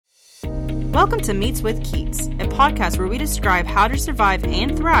Welcome to Meets with Keats, a podcast where we describe how to survive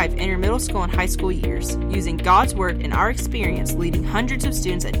and thrive in your middle school and high school years, using God's Word and our experience leading hundreds of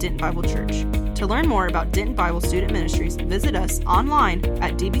students at Denton Bible Church. To learn more about Denton Bible Student Ministries, visit us online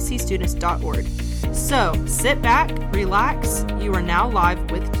at dbcstudents.org. So, sit back, relax, you are now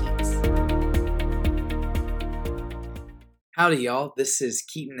live with Keats. Howdy, y'all. This is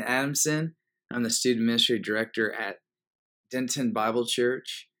Keaton Adamson. I'm the Student Ministry Director at Denton Bible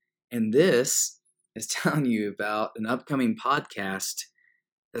Church. And this is telling you about an upcoming podcast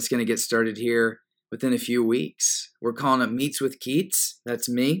that's going to get started here within a few weeks. We're calling it Meets with Keats. That's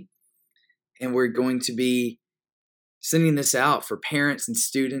me. And we're going to be sending this out for parents and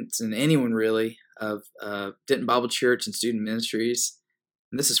students and anyone really of Denton Bible Church and student ministries.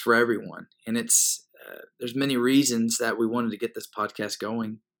 And this is for everyone. And there's many reasons that we wanted to get this podcast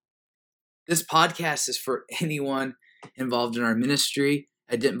going. This podcast is for anyone involved in our ministry.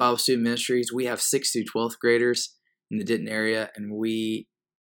 At Denton Bible Student Ministries, we have 6th through 12th graders in the Denton area, and we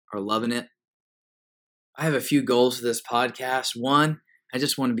are loving it. I have a few goals for this podcast. One, I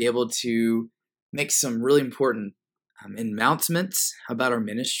just want to be able to make some really important announcements about our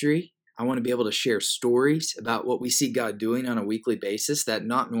ministry. I want to be able to share stories about what we see God doing on a weekly basis that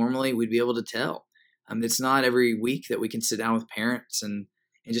not normally we'd be able to tell. It's not every week that we can sit down with parents and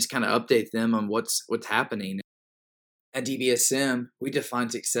just kind of update them on what's happening. At DBSM, we define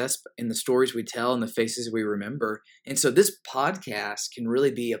success in the stories we tell and the faces we remember. And so this podcast can really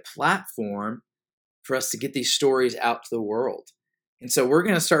be a platform for us to get these stories out to the world. And so we're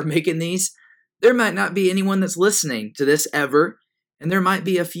going to start making these. There might not be anyone that's listening to this ever, and there might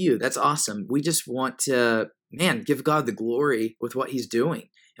be a few. That's awesome. We just want to, give God the glory with what he's doing.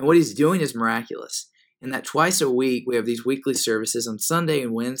 And what he's doing is miraculous. And that twice a week, we have these weekly services on Sunday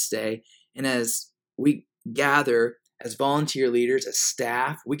and Wednesday. And as we gather as volunteer leaders, as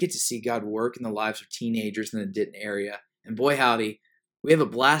staff, we get to see God work in the lives of teenagers in the Denton area. And boy, howdy, we have a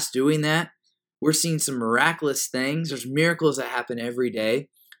blast doing that. We're seeing some miraculous things. There's miracles that happen every day.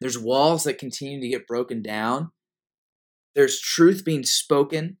 There's walls that continue to get broken down. There's truth being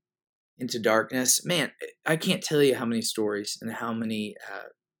spoken into darkness. Man, I can't tell you how many stories and how many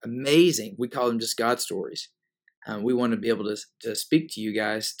amazing, we call them just God stories. We want to be able to speak to you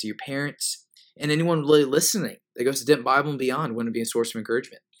guys, to your parents, and anyone really listening that goes to Denton Bible and beyond. Want to be a source of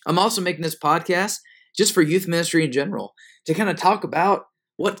encouragement. I'm also making this podcast just for youth ministry in general to kind of talk about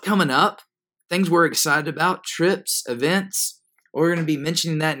what's coming up, things we're excited about, trips, events. We're going to be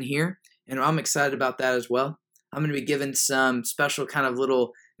mentioning that in here, and I'm excited about that as well. I'm going to be giving some special kind of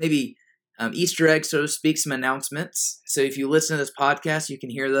little maybe Easter eggs, so to speak, some announcements. So if you listen to this podcast, you can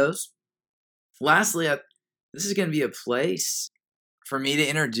hear those. Lastly, this is going to be a place for me to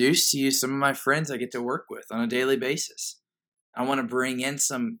introduce to you some of my friends I get to work with on a daily basis. I want to bring in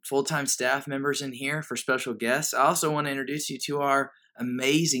some full-time staff members in here for special guests. I also want to introduce you to our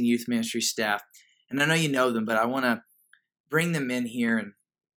amazing youth ministry staff. And I know you know them, but I want to bring them in here and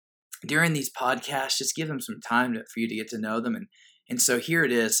during these podcasts, just give them some time for you to get to know them. And so here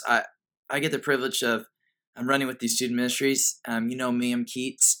it is. I get the privilege of running with these student ministries. You know me, I'm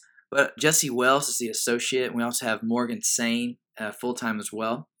Keats. But Jesse Wells is the associate. And we also have Morgan Sane full-time as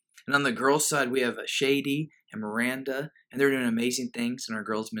well. And on the girls' side, we have Shady and Miranda, and they're doing amazing things in our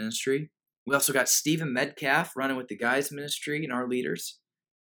girls' ministry. We also got Stephen Metcalf running with the guys' ministry and our leaders.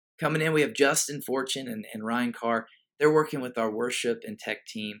 Coming in, we have Justin Fortune and Ryan Carr. They're working with our worship and tech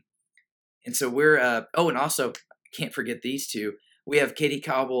team. And so we're, and also, can't forget these two. We have Katie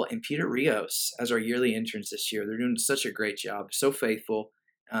Cobble and Peter Rios as our yearly interns this year. They're doing such a great job, so faithful,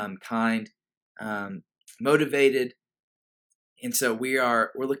 kind, motivated. And so we're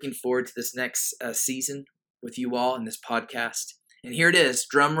looking forward to this next season with you all in this podcast. And here it is.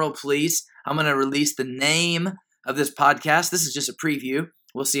 Drum roll, please. I'm going to release the name of this podcast. This is just a preview.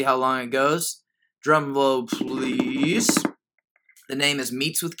 We'll see how long it goes. Drum roll, please. The name is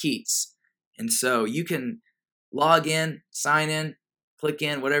Meets with Keats. And so you can log in, sign in, click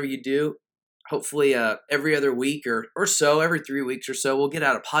in, whatever you do. Hopefully every other week or so, every 3 weeks or so, we'll get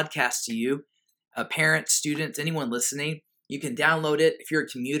out a podcast to you. Parents, students, anyone listening. You can download it. If you're a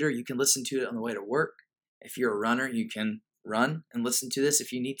commuter, you can listen to it on the way to work. If you're a runner, you can run and listen to this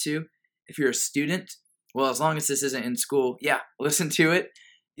if you need to. If you're a student, well, as long as this isn't in school, listen to it.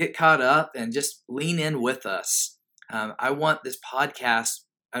 Get caught up and just lean in with us. I want this podcast,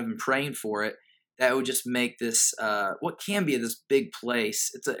 I've been praying for it, that would just make this what can be this big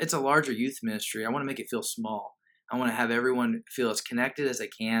place. It's a larger youth ministry. I want to make it feel small. I want to have everyone feel as connected as they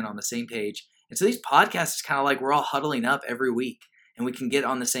can on the same page. And so these podcasts is kind of like we're all huddling up every week and we can get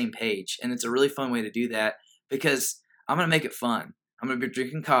on the same page. And it's a really fun way to do that because I'm going to make it fun. I'm going to be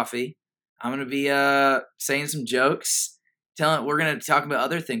drinking coffee. I'm going to be saying some jokes. We're going to talk about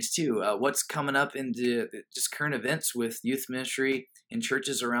other things too. What's coming up into just current events with youth ministry in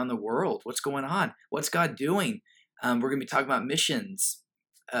churches around the world? What's going on? What's God doing? We're going to be talking about missions.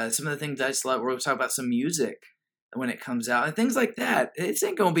 Some of the things I just love. We're going to talk about some music when it comes out and things like that. It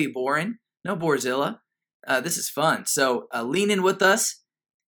ain't going to be boring. No Borzilla. This is fun. So lean in with us.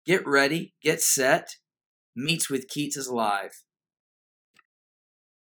 Get ready. Get set. Meets with Keats is live.